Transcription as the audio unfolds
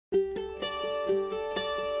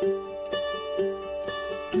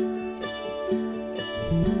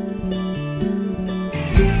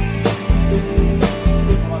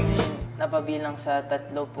kabilang sa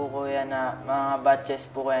 3 po kuya na mga batches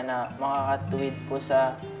po kuya na makakatuwid po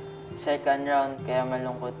sa second round, kaya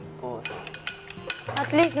malungkot po. At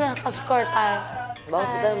least nakascore tayo.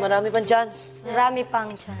 Bakit? Marami pang chance. Marami pang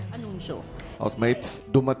chance. Anunsyo. Housemates,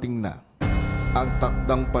 dumating na ang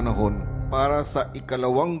takdang panahon para sa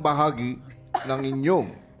ikalawang bahagi ng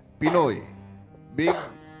inyong Pinoy Big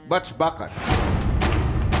Batchbakan.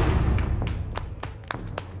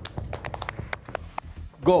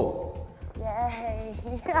 Go! Yay!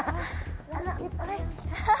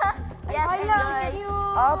 Yes, enjoy.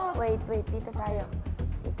 Up, wait. Dito tayo.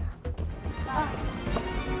 Dito.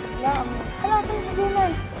 Hala, saan si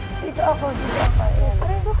Dinan? Dito ako. Ayan.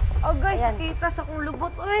 Oh, guys, kita sa kong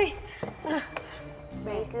lubot. Uy!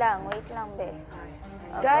 Wait lang, be.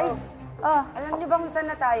 Guys, alam niyo ba kung saan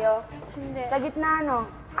na tayo? Hindi. Sa gitna, no?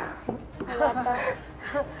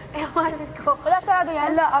 Ewan ko. Wala sarado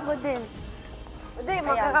yan? Wala, ako din. Hindi,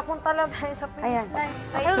 magkakapunta lang tayo sa finish line.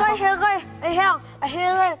 Hilgoy!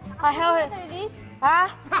 Ha?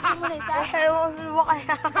 Hindi mo na isa?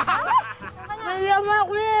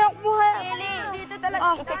 Dito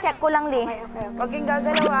talaga. I-check ko lang, Li. Huwag yung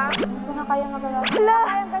gagalaw, ha? Ito na kaya magalaw. Hala!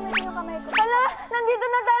 Kaya gamitin yung kamay ko. Hala! Nandito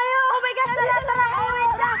na tayo! Oh my gosh! Tara!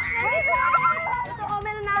 Wait lang! Nandito na tayo! Ito,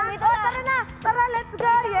 meron na. Tara na! Tara, let's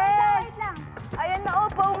go! Yay! Wait lang. Ayan na,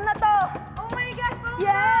 foam na to. Oh my gosh! Foam na!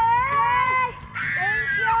 Yay!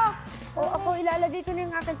 Thank you! Ako, ilalagay ko na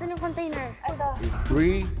yung akin. Saan yung container? Ito.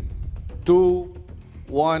 3, 2,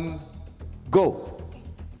 1, go!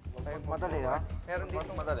 Madali, ha? Meron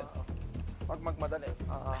dito madali. Pag magmadali.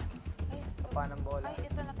 Tapa ng bola. Ay,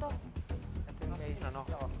 ito na to. Ito yung may ano.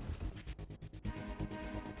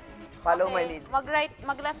 Follow my lead.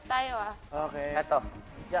 Mag-left tayo Okay. Ito.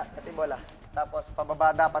 Ito yung bola. Tapos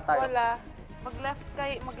pababa dapat tayo. Wala. Mag-left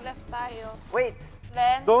tayo. Wait!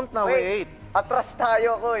 Then? Don't na wait! Atras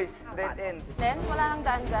tayo, guys. Dead end. Then, wala nang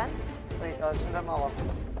daan dyan? Wait, sundan mo ako.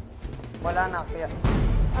 Wala na, kaya.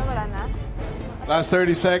 Ah, wala na? Last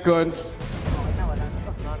 30 seconds. Okay na, wala na.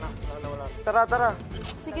 Wala. Tara.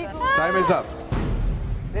 Sige, go. Time is up.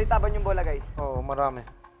 Dali, taban yung bola, guys. Oo, marami.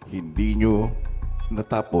 Hindi nyo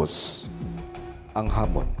natapos ang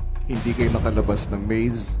hamon. Hindi kayo nakalabas ng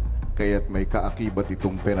maze, kaya't may kaakibat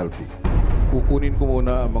itong penalty. Kukunin ko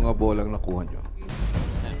muna ang mga bolang nakuha nyo.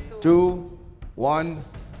 2, 1,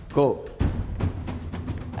 go!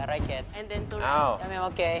 I like it. And then to Ow.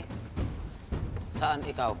 Okay. Saan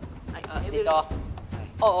ikaw? Dito.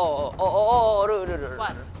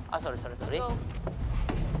 What? Sorry. Go.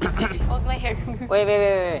 Hold my hair.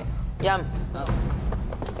 Wait. Yam.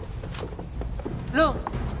 Look.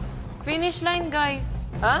 Finish line, guys.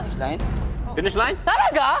 Huh? Finish line? Finish line?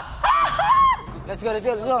 Talaga? Let's go.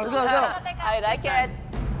 I like it.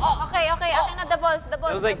 Oh, okay. Akin na the balls. It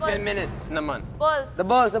was like 10 minutes naman. Balls. The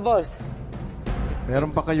balls.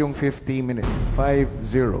 Meron pa kayong 50 minutes.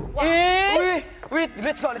 5-0. Wait,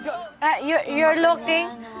 let's go. You're looking?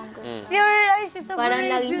 Your eyes is so Parang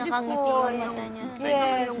very laging beautiful. nakangiti yung mata niya.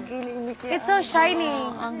 Yes. It's so shiny.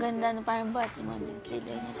 Ang ganda na parang Batman yung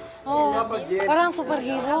kilay niya. Oh, parang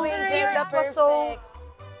superhero. That was so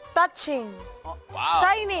touching. Wow.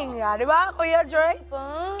 Shining, di ba? Kuya Joy?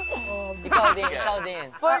 Ikaw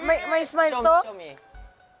din. May smile to? Show me.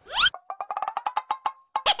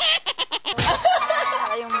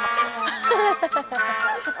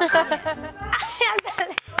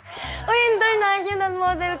 Uy, international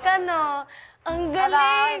model ka, no? Ang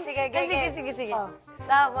galing! Sige.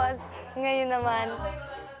 Tapos, ngayon naman,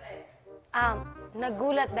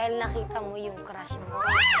 nagulat dahil nakita mo yung crush mo.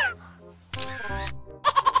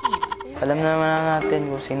 Alam naman natin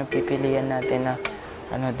kung sino pipilian natin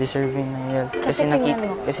na deserving na yun.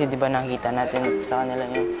 Kasi di ba nakita natin sa kanila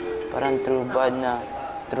yung parang true bad na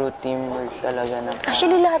true teamwork talaga na.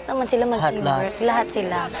 Actually, lahat naman sila mag-teamwork. Lahat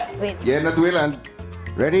sila. Wait. Yen at Willand,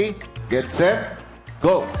 ready, get set,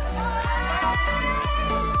 go!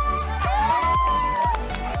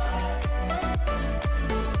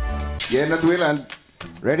 Yen at Willand,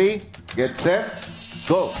 ready, get set,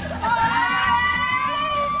 go!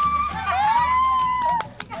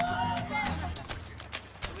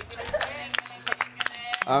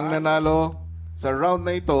 Ang nanalo sa round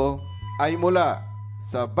na ito ay mula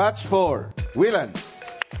sa Batch 4, Willand.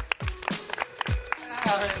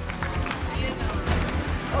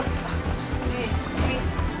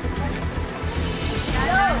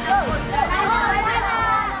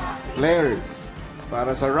 Players,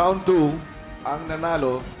 para sa round 2, ang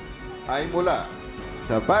nanalo ay mula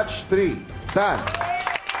sa Batch 3, Tan.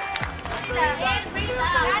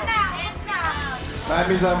 Time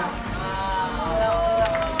is up.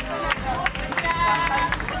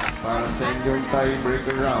 para sa inyong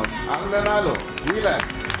tiebreaker round. Ang nanalo, Gilan.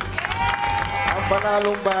 Ang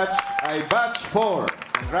panalong batch ay batch 4.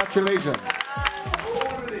 Congratulations.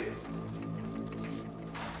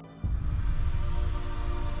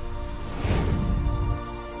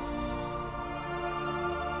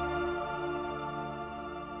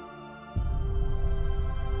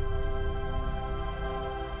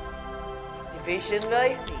 Division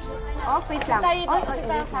guy? Oh, wait lang. Tayo doon kasi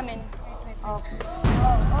tayo sa amin.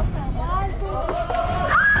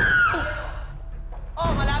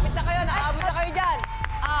 Oh, malapit na kayo. Nakaabot na kayo dyan.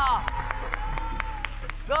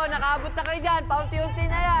 Go, nakaabot na kayo dyan. Paunti-unti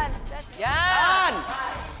na yan. Yan!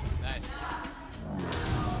 Nice.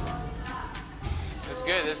 This is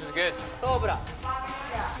good. This is good. Sobra.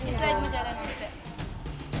 I-slide mo dyan ang konti.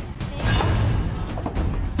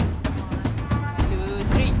 2,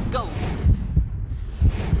 3, go!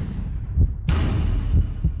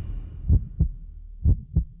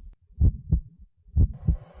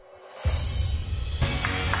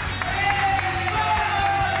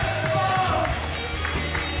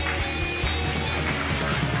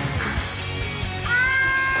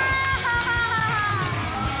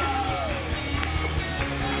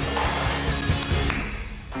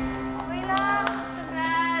 Okay lang.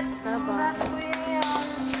 Congrats. Congrats, kuya.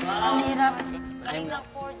 Ang hirap. Galing lang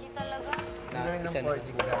 4G talaga.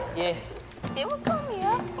 Yeah. Hindi, huwag kang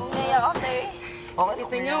umiyak. Umiyak ako sa'yo eh. Okay,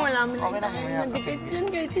 isa niya. Wala mo lang tayo nag-defeat dyan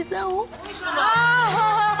kahit isa.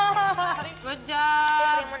 Good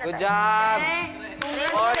job! Good job!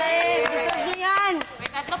 Deserve niyo yan. May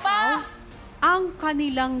tatlo pa! Ang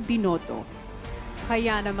kanilang binoto.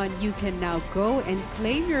 Kaya naman you can now go and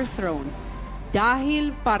claim your throne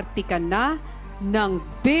dahil parte ka na ng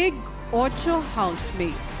Big Ocho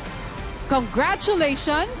housemates.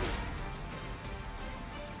 Congratulations!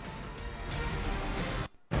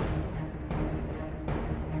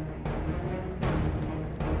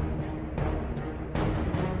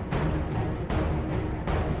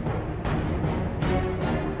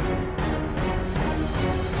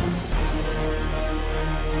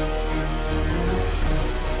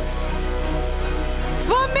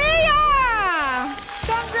 Fumia!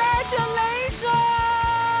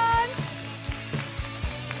 Congratulations!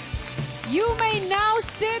 You may now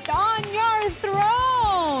sit on your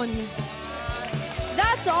throne.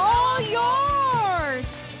 That's all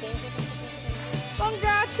yours.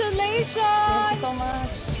 Congratulations. Thank you so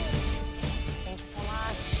much. Thank you so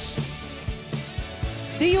much.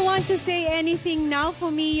 Do you want to say anything now,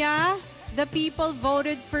 Fumia? The people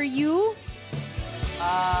voted for you.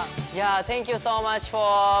 Yeah, thank you so much for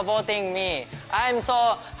voting me. I'm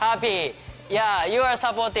so happy. Yeah, you are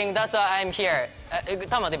supporting, that's why I'm here.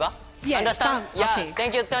 Tama, diba? Yes, Understand? tama. Yeah, Okay.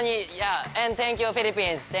 thank you, Tony. Yeah, and thank you,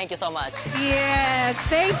 Philippines. Thank you so much. Yes,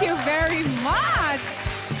 thank you very much.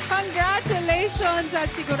 Congratulations at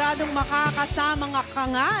siguradong makakasama ka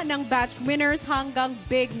nga ng batch winners hanggang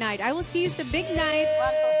Big Night. I will see you sa Big Night.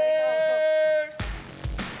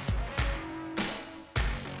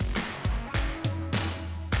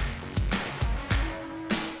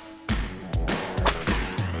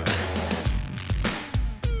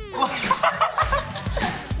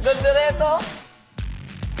 Ganda reto.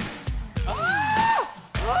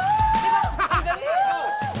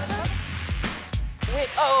 Wait,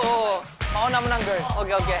 oh. Mauna mo ng girls.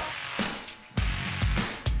 Okay, okay.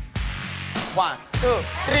 1,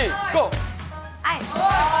 2, 3, go! Ay!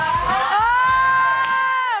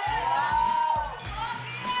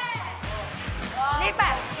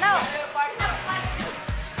 Lipat! No!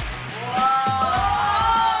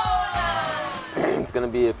 It's gonna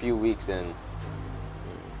be a few weeks and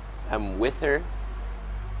I'm with her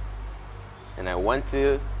and I want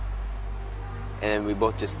to and we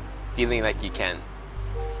both just feeling like you can.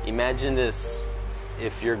 Imagine this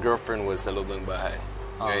if your girlfriend was sa loob ng bahay.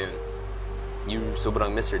 Ngayon, you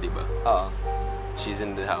sobrang miss her, di ba? She's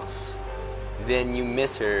in the house. Then you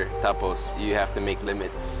miss her, tapos you have to make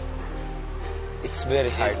limits. It's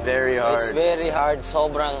very hard. It's very hard. It's very hard.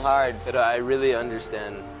 Sobrang hard. But I really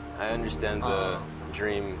understand. I understand the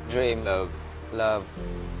dream, love.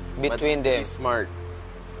 Between them. Be smart,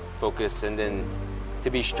 focus, and then to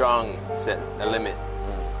be strong, set a limit.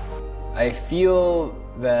 I feel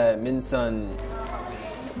that Minsan.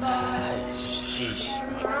 Sheesh,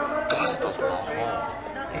 my gustos,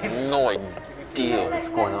 no idea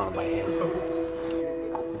what's going on in my head.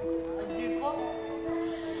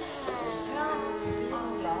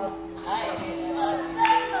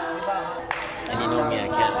 And you know me,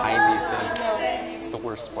 I can't hide these things. It's the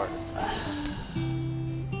worst part.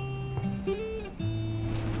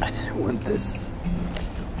 I didn't want this.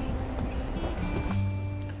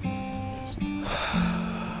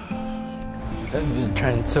 I've been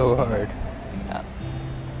trying so hard.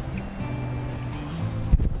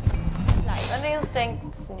 Ano yung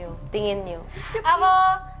strengths nyo? Tingin nyo? Ako,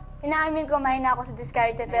 inaamin ko mahina ako sa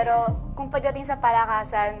diskarte, pero kung pagdating sa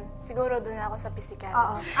palakasan, siguro doon ako sa physical.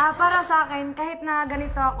 Oo. Para sa akin, kahit na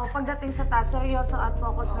ganito ako, pagdating sa task, seryoso at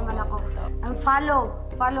focus naman ako. Ang follow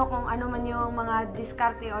kung ano man yung mga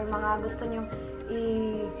diskarte or mga gusto nyong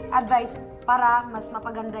i-advise para mas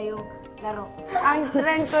mapaganda yung laro. Ang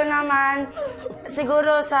strength ko naman,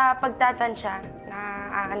 siguro sa pagtatansya, na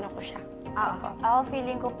ano ko siya. Ako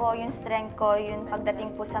feeling ko po yung strength ko, yung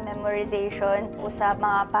pagdating po sa memorization, po sa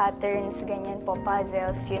mga patterns, ganyan po,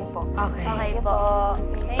 puzzles, yun po. Okay po.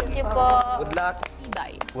 Thank you po. Good luck.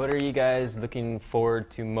 What are you guys looking forward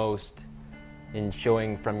to most in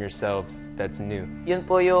showing from yourselves that's new? Yun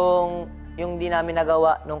po yung di namin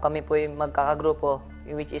nagawa nung kami po yung magkakagrupo,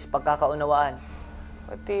 which is pagkakaunawaan.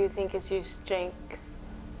 What do you think is your strength?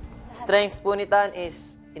 Strength po ni Tan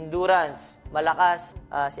is endurance, malakas.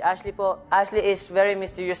 Si Ashley po, Ashley is very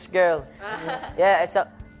mysterious girl. Yeah,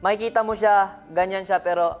 makikita mo siya, ganyan siya,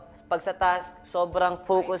 pero pag sa task, sobrang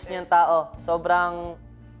focus niyang tao. Sobrang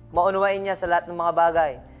maunawain niya sa lahat ng mga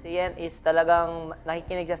bagay. Si Yen is talagang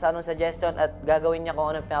nakikinig siya sa anong suggestion at gagawin niya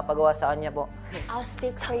kung anong pinapagawa sa kanya po. I'll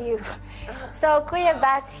speak for you. So, Kuya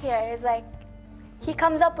Bats here is like, he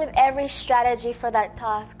comes up with every strategy for that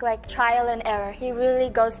task, like trial and error. He really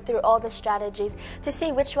goes through all the strategies to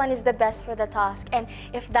see which one is the best for the task. And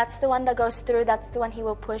if that's the one that goes through, that's the one he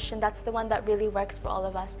will push, and that's the one that really works for all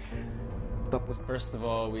of us. First of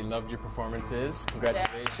all, we loved your performances.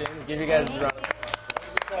 Congratulations. Give you guys a round.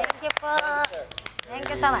 Thank you po. Thank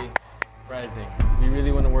you so much. Surprising. We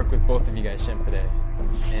really want to work with both of you guys, syempre.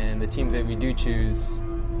 And the team that we do choose,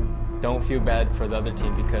 don't feel bad for the other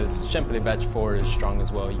team because syempre batch 4 is strong as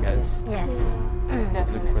well. You guys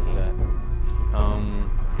look forward to that.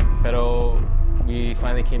 Pero we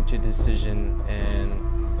finally came to a decision, and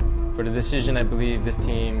for the decision, I believe this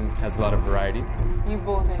team has a lot of variety. You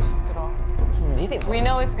both are strong. We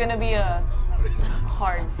know it's gonna be a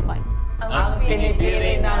hard fight. Ang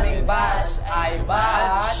pinipili naming batch ay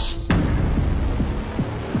batch...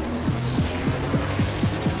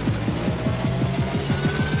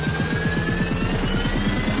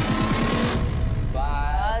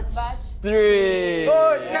 Batch 3!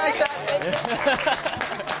 Good! Nice!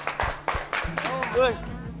 Good!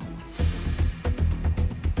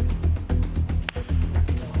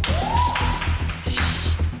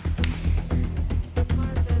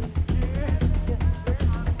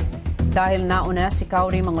 Dahil nauna si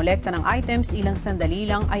Kauri mangolekta ng items, ilang sandali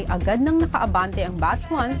lang ay agad nang nakaabante ang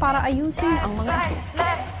batch 1 para ayusin ang mga ito.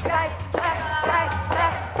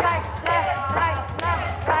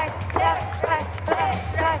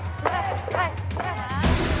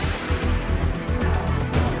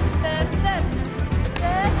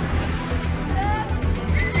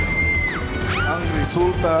 Ang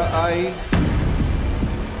resulta ay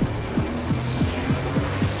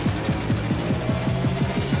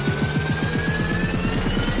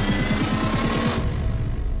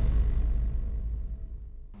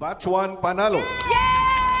Batch 1 panalo.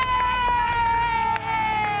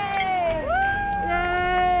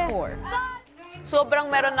 Sobrang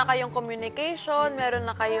meron na kayong communication, meron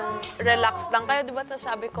na kayong relax lang kayo, di ba? Tapos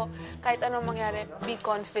sabi ko, kahit anong mangyari, be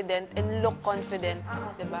confident and look confident,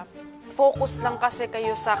 di ba? Focus lang kasi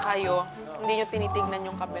kayo sa kayo, hindi nyo tinitignan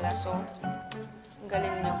yung kabila. So, ang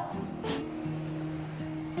galing nyo.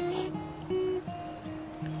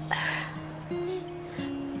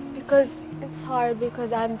 Because it's hard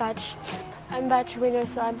because I'm batch winner,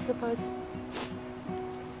 so I'm supposed.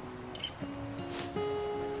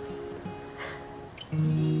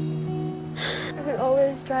 We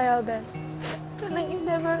always try our best, but then it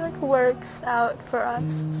never works out for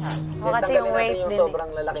us. Kasi yung weight din.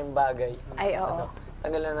 Sobrang lalaking bagay. Ay, oo.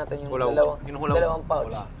 Tanggalan natin yung dalawang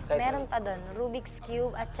pouch. Meron pa doon, Rubik's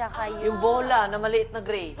Cube at saka Yung bola na maliit na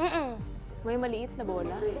gray. May maliit na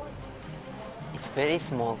bola. It's very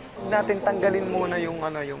small. Natin tanggalin muna yung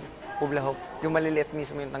yung hula hoop. Yung maliliit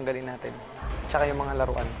mismo yung tanggalin natin. Tsaka yung mga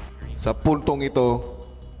laruan. Sa puntong ito,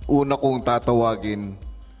 una kong tatawagin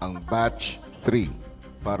ang batch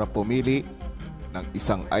 3 para pumili ng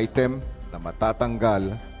isang item na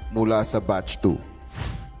matatanggal mula sa batch 2.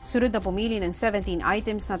 Sunod na pumili ng 17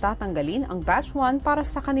 items na tatanggalin ang batch 1 para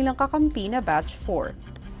sa kanilang kakampi na batch 4.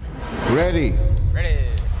 Ready? Ready.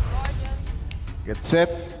 Get set.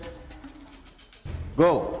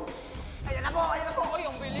 Go! Ayan na po! Ayan na po! Uy,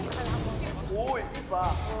 ang bilis! Uy,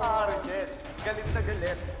 iba! Arjen! Galit na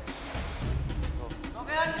galit!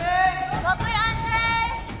 Okay, Arjen! Go, Kuya Angel!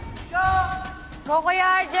 Go! Go, Kuya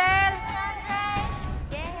Argel!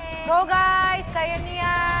 Yay! Go, Go guys! Kaya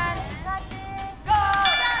niyan! Go!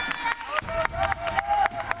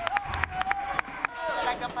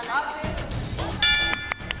 Talaga pala.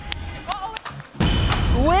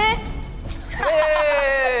 Uwe!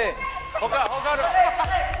 Hey! Hoka.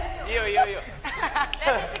 Iyo.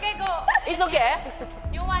 Sige, go. It's okay?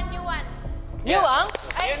 You won. You ang?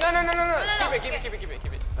 No.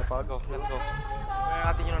 Keep it. Go. Let's go. Kaya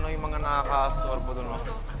natin yun yung mga nakaka-storbo doon.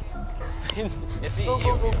 It's you.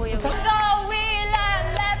 Let's go, Wheelan!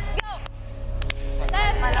 Let's go!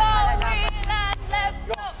 Let's go, Wheelan! Let's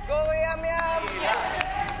go! Go, Yam!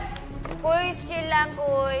 Kuys, chill lang,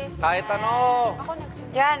 kuys. Kahit ano. Ako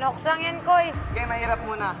nagsimula. Yan, oksang yan, Koys. Okay, mahirap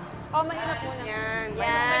muna. Oh, mahirap muna. Yan.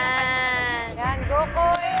 Yan, go,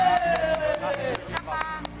 Koys.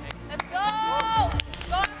 Let's go!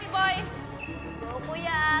 Go, Aki Boy! Go,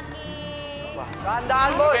 Kuya Aki.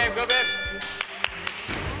 Dahan-dahan, boy. Go, babe.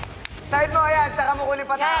 Side mo, ayan. Tsaka mo kunin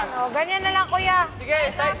Yan, pataas. ganyan na lang, Kuya.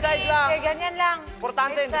 Sige, side lang. Okay, ganyan lang.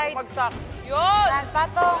 Importante, hindi Side. pagsak. Yun! Yan,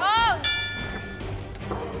 patong. Yun!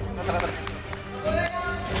 Tara.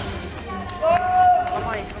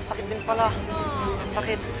 Kamay, ang sakit din pala. Ang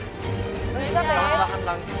sakit. Ang sakit. Dahan-dahan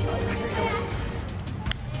lang.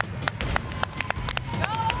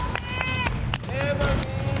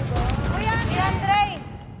 Kuya, Andre.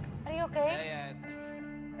 Are you okay?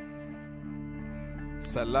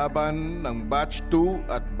 Sa laban ng Batch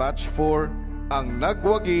 2 at Batch 4, ang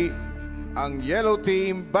nagwagi ang Yellow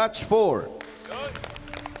Team Batch 4.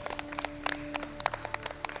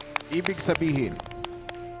 Ibig sabihin,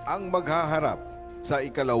 ang maghaharap sa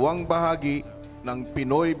ikalawang bahagi ng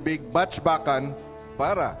Pinoy Big Batchbakan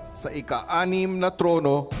para sa ika-6 na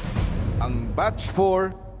trono, ang Batch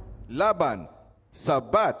 4 laban sa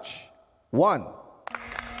Batch 1.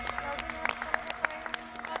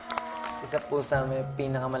 Isa po sa may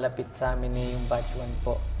pinakamalapit sa amin eh, yung batch 1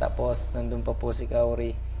 po. Tapos nandun pa po si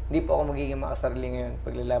Kaori. Hindi po ako magiging makasarili ngayon.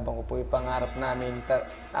 Paglalaban ko po yung pangarap namin, 4.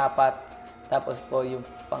 Tapos po yung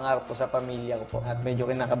pangarap ko sa pamilya ko po. At medyo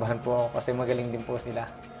kinakabahan po ako kasi magaling din po sila.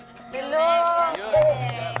 Hello!